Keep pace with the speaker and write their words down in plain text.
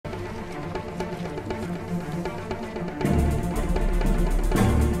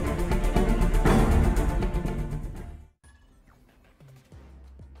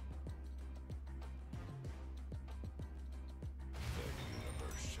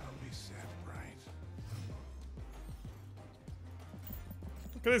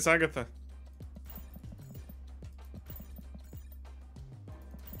Look at this Agatha.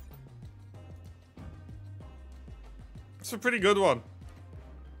 It's a pretty good one.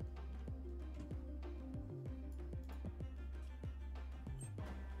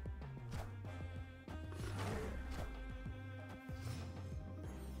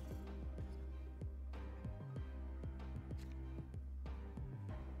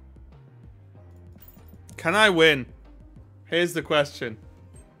 Can I win? Here's the question.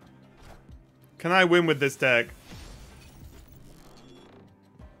 Can I win with this deck?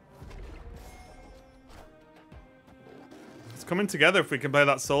 It's coming together if we can play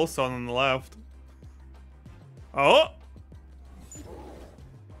that Soulstone on the left. Oh!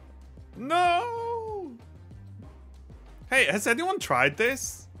 No! Hey, has anyone tried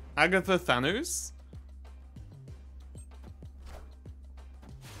this? Agatha Thanos?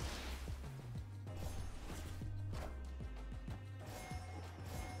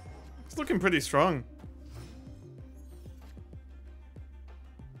 It's looking pretty strong.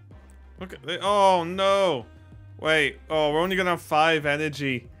 Look at it. Oh no. Wait. Oh, we're only gonna have 5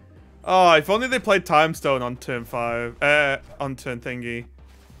 energy. Oh, if only they played Time Stone on turn 5. On turn thingy.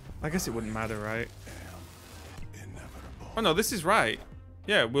 I guess it wouldn't matter, right? Oh no, this is right.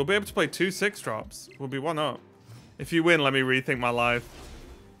 Yeah, we'll be able to play 2 6-drops. We'll be 1 up. If you win, let me rethink my life.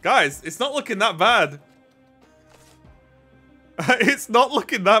 Guys, it's not looking that bad. It's not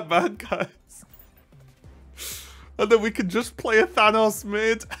looking that bad, guys. And then we can just play a Thanos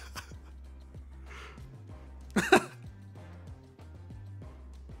mid.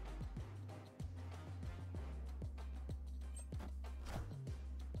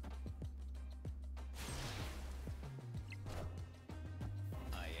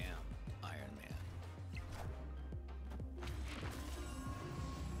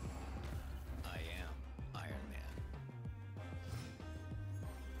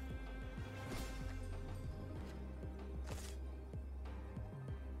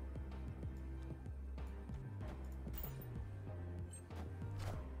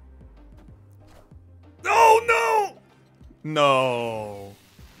 Oh no! No.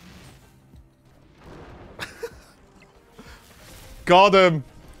 Got him.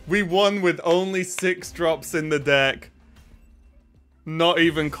 We won with only 6 drops in the deck. Not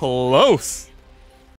even close.